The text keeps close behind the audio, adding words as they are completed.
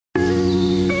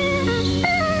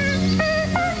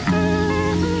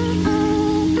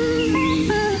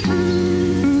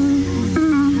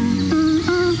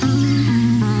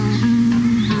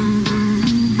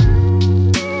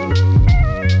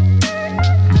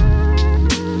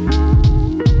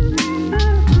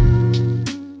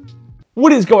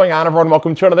What is going on, everyone?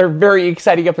 Welcome to another very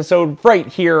exciting episode right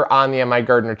here on the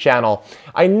MIgardener channel.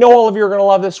 I know all of you are going to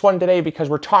love this one today because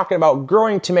we're talking about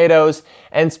growing tomatoes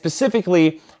and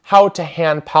specifically how to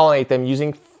hand pollinate them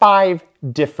using 5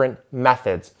 different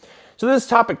methods. So this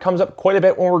topic comes up quite a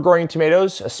bit when we're growing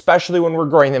tomatoes, especially when we're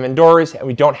growing them indoors and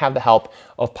we don't have the help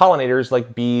of pollinators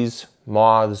like bees,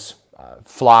 moths,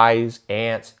 flies,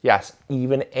 ants. Yes,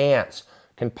 even ants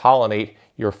can pollinate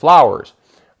your flowers.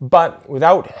 But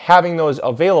without having those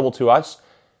available to us,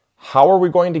 how are we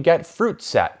going to get fruit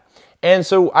set? And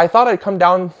so I thought I'd come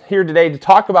down here today to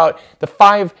talk about the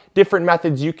 5 different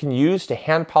methods you can use to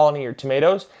hand pollinate your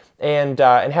tomatoes and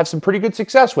have some pretty good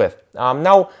success with.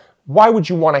 Now, why would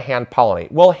you want to hand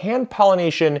pollinate? Well, hand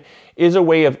pollination is a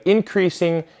way of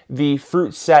increasing the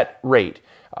fruit set rate.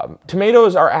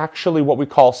 Tomatoes are actually what we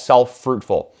call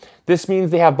self-fruitful. This means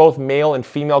they have both male and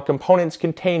female components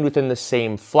contained within the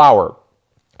same flower.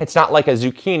 It's not like a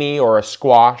zucchini or a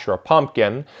squash or a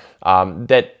pumpkin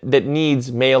that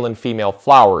needs male and female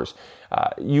flowers.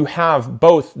 You have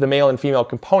both the male and female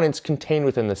components contained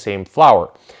within the same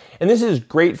flower. And this is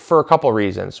great for a couple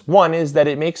reasons. One is that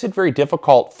it makes it very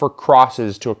difficult for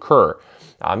crosses to occur.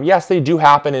 Yes, they do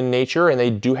happen in nature and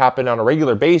they do happen on a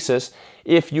regular basis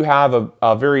if you have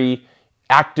a very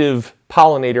active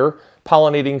pollinator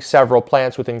pollinating several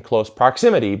plants within close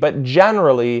proximity. But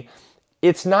generally,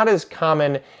 it's not as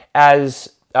common as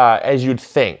you'd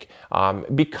think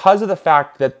because of the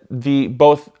fact that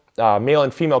both male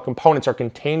and female components are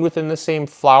contained within the same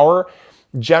flower.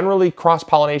 Generally,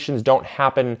 cross-pollinations don't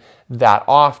happen that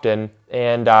often,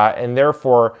 and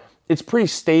therefore it's pretty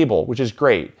stable, which is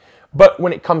great. But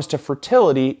when it comes to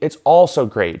fertility, it's also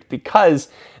great because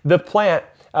the plant,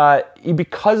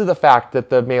 because of the fact that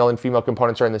the male and female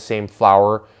components are in the same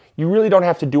flower, you really don't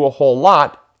have to do a whole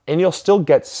lot and you'll still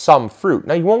get some fruit.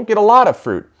 Now, you won't get a lot of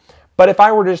fruit, but if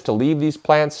I were just to leave these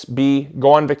plants be,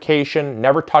 go on vacation,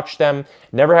 never touch them,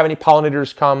 never have any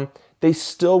pollinators come, they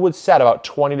still would set about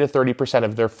 20 to 30%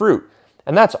 of their fruit.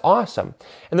 And that's awesome.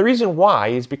 And the reason why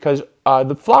is because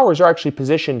the flowers are actually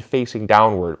positioned facing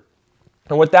downward.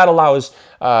 And what that allows,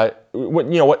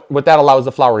 what that allows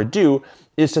the flower to do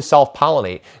is to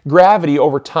self-pollinate. Gravity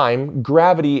over time,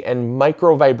 gravity and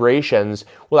micro vibrations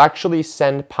will actually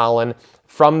send pollen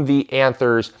from the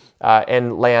anthers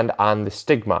and land on the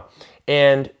stigma.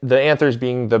 And the anthers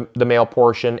being the male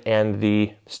portion and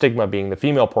the stigma being the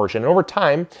female portion. And over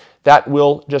time, that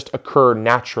will just occur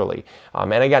naturally.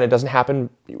 And again, it doesn't happen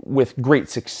with great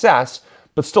success,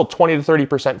 but still 20 to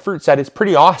 30% fruit set is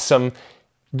pretty awesome,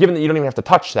 given that you don't even have to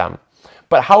touch them.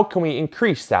 But how can we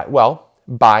increase that? Well,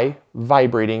 by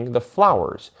vibrating the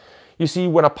flowers. You see,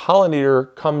 when a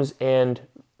pollinator comes and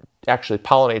actually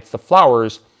pollinates the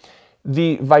flowers,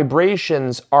 the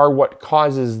vibrations are what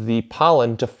causes the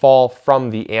pollen to fall from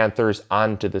the anthers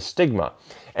onto the stigma.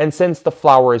 And since the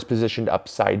flower is positioned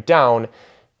upside down,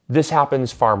 this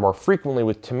happens far more frequently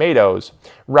with tomatoes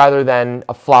rather than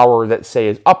a flower that, say,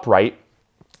 is upright,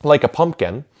 like a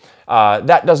pumpkin.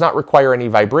 That does not require any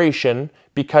vibration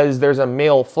because there's a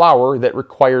male flower that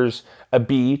requires a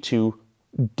bee to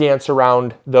dance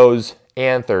around those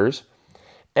anthers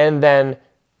and then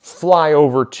fly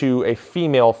over to a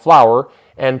female flower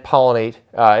and pollinate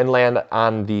and land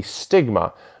on the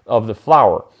stigma of the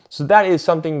flower. So that is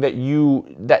something that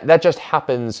that just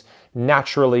happens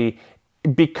naturally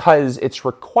because it's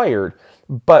required.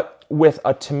 But with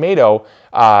a tomato,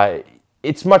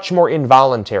 it's much more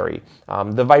involuntary.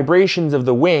 The vibrations of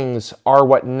the wings are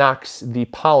what knocks the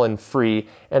pollen free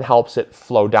and helps it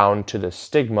flow down to the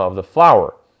stigma of the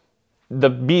flower.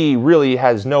 The bee really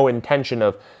has no intention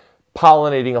of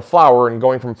pollinating a flower and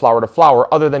going from flower to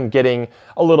flower other than getting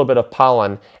a little bit of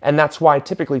pollen. And that's why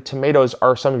typically tomatoes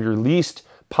are some of your least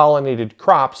pollinated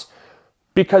crops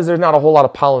because there's not a whole lot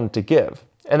of pollen to give.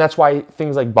 And that's why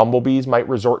things like bumblebees might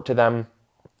resort to them.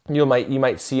 You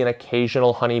might see an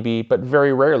occasional honeybee, but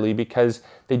very rarely because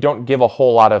they don't give a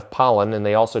whole lot of pollen and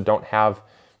they also don't have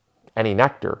any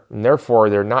nectar. And therefore,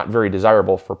 they're not very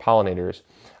desirable for pollinators.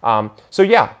 So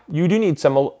yeah, you do need a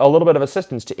little bit of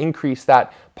assistance to increase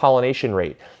that pollination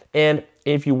rate. And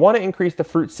if you want to increase the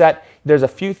fruit set, there's a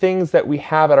few things that we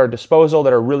have at our disposal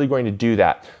that are really going to do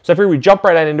that. So I figure we jump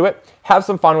right on into it, have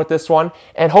some fun with this one,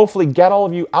 and hopefully get all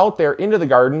of you out there into the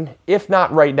garden, if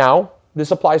not right now. This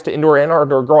applies to indoor and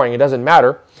outdoor growing, it doesn't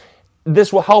matter.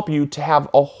 This will help you to have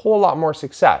a whole lot more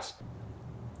success.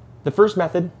 The first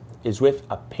method is with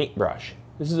a paintbrush.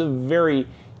 This is a very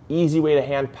easy way to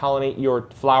hand pollinate your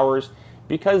flowers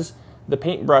because the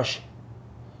paintbrush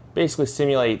basically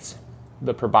simulates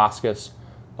the proboscis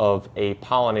of a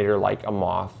pollinator like a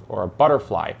moth or a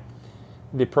butterfly.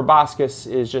 The proboscis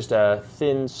is just a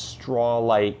thin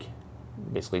straw-like,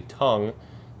 basically tongue,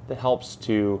 that helps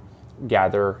to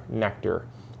gather nectar.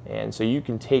 And so you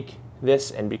can take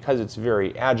this, and because it's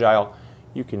very agile,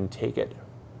 you can take it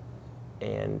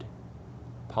and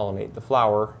pollinate the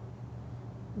flower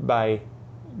by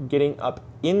getting up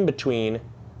in between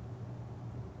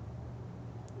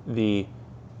the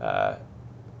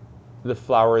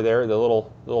flower there, the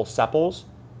little sepals,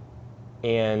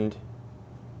 and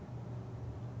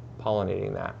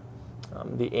pollinating that.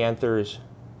 The anthers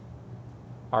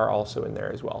are also in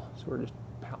there as well, so we're just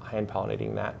hand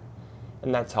pollinating that,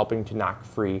 and that's helping to knock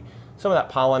free some of that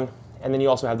pollen. And then you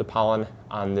also have the pollen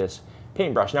on this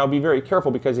paintbrush. Now be very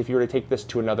careful, because if you were to take this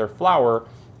to another flower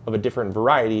of a different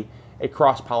variety, a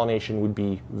cross-pollination would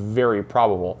be very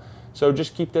probable. So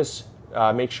just keep this,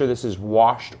 make sure this is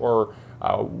washed or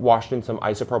washed in some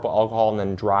isopropyl alcohol and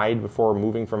then dried before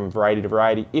moving from variety to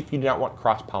variety if you do not want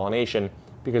cross-pollination,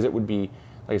 because it would be,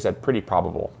 like I said, pretty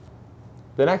probable.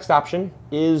 The next option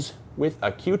is with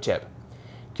a Q-tip.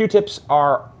 Q-tips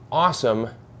are awesome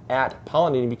at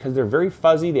pollinating because they're very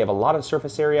fuzzy, they have a lot of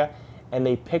surface area, and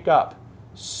they pick up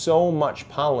so much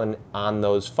pollen on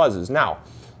those fuzzes. Now,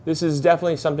 this is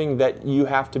definitely something that you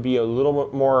have to be a little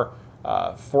bit more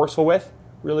forceful with.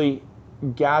 Really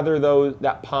gather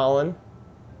that pollen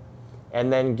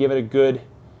and then give it a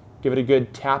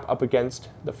good tap up against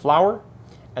the flower,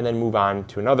 and then move on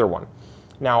to another one.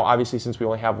 Now, obviously, since we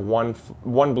only have one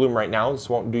bloom right now, this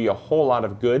won't do you a whole lot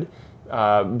of good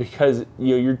because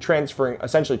you're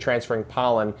essentially transferring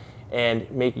pollen and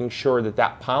making sure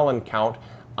that pollen count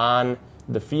on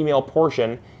the female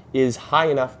portion is high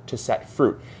enough to set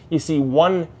fruit. You see,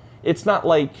 it's not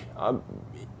like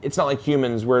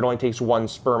humans where it only takes one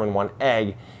sperm and one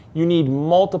egg. You need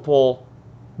multiple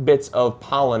bits of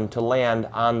pollen to land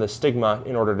on the stigma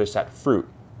in order to set fruit.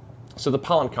 So the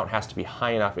pollen count has to be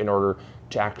high enough in order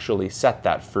to actually set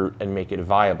that fruit and make it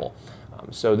viable.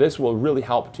 So this will really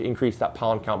help to increase that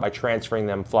pollen count by transferring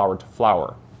them flower to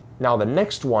flower. Now the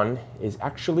next one is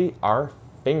actually our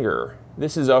finger.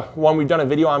 This is one we've done a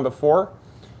video on before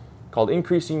called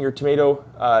increasing the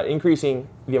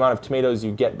amount of tomatoes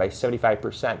you get by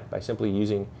 75% by simply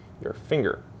using your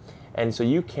finger. And so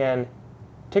you can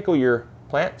tickle your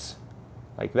plants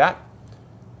like that.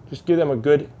 Just give them a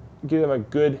good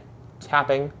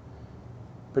tapping.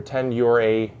 Pretend you're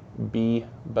a bee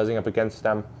buzzing up against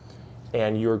them,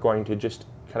 and you're going to just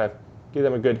kind of give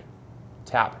them a good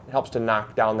tap. It helps to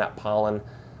knock down that pollen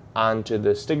onto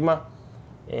the stigma,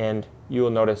 and you will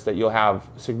notice that you'll have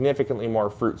significantly more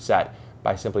fruit set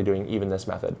by simply doing even this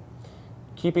method.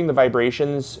 Keeping the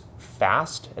vibrations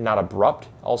fast and not abrupt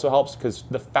also helps, because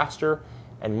the faster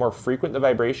and more frequent the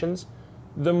vibrations,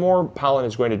 the more pollen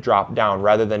is going to drop down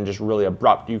rather than just really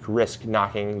abrupt. You could risk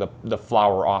knocking the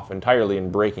flower off entirely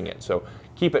and breaking it. So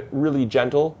keep it really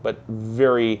gentle, but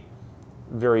very,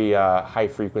 very high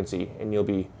frequency, and you'll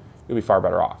be far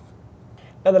better off.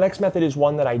 Now the next method is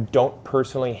one that I don't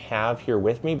personally have here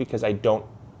with me because I don't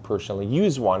personally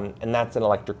use one, and that's an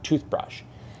electric toothbrush.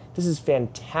 This is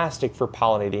fantastic for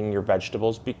pollinating your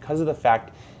vegetables because of the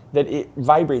fact that it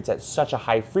vibrates at such a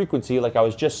high frequency, like I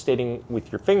was just stating with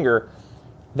your finger,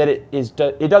 that it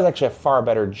does actually a far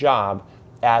better job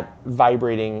at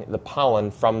vibrating the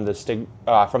pollen from the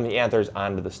anthers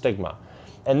onto the stigma.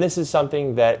 And this is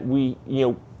something that we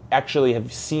actually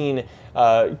have seen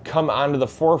come onto the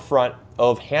forefront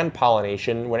of hand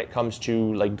pollination when it comes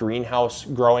to like greenhouse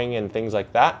growing and things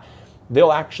like that.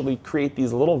 They'll actually create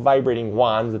these little vibrating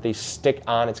wands that they stick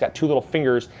on. It's got two little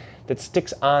fingers that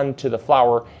sticks onto the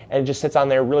flower, and it just sits on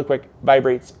there really quick,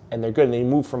 vibrates, and they're good. And they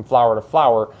move from flower to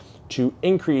flower to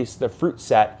increase the fruit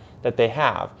set that they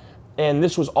have. And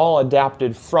this was all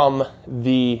adapted from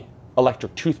the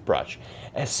electric toothbrush.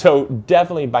 And so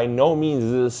definitely by no means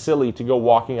is it silly to go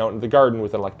walking out into the garden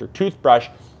with an electric toothbrush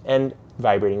and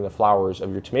vibrating the flowers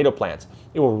of your tomato plants.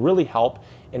 It will really help,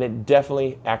 and it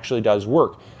definitely actually does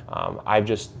work. I've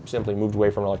just simply moved away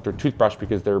from an electric toothbrush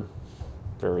because they're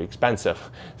very expensive.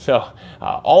 So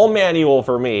all manual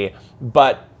for me,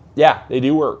 but yeah, they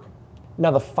do work.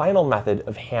 Now the final method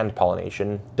of hand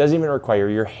pollination doesn't even require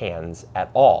your hands at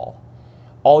all.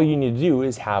 All you need to do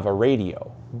is have a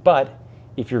radio. But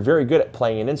if you're very good at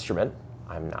playing an instrument,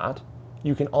 I'm not,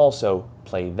 you can also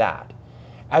play that.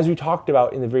 As we talked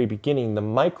about in the very beginning, the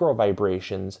micro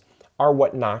vibrations are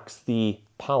what knocks the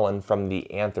pollen from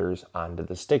the anthers onto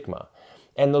the stigma.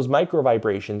 And those micro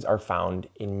vibrations are found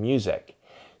in music.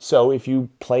 So if you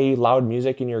play loud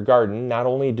music in your garden, not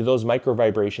only do those micro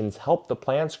vibrations help the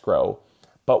plants grow,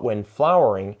 but when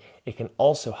flowering, it can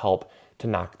also help to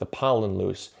knock the pollen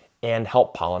loose and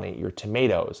help pollinate your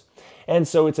tomatoes. And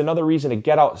so it's another reason to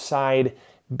get outside,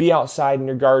 be outside in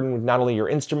your garden with not only your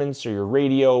instruments or your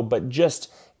radio, but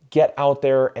just get out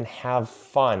there and have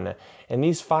fun. And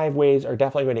these 5 ways are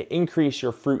definitely going to increase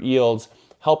your fruit yields,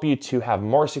 help you to have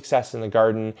more success in the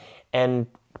garden, and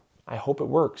I hope it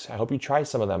works. I hope you try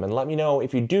some of them and let me know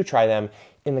if you do try them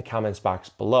in the comments box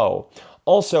below.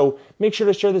 Also, make sure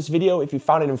to share this video if you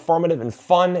found it informative and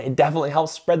fun. It definitely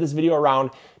helps spread this video around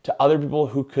to other people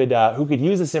who could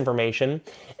use this information.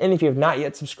 And if you have not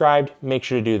yet subscribed, make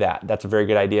sure to do that. That's a very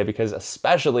good idea because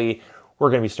especially we're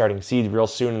going to be starting seeds real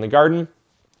soon in the garden.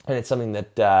 And it's something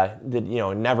that you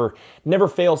know, never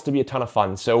fails to be a ton of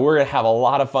fun. So we're gonna have a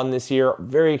lot of fun this year.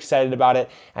 Very excited about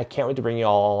it. I can't wait to bring you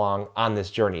all along on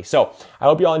this journey. So I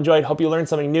hope you all enjoyed. Hope you learned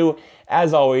something new.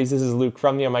 As always, this is Luke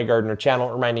from the MIgardener channel,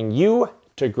 reminding you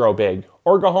to grow big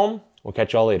or go home. We'll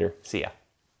catch you all later. See ya.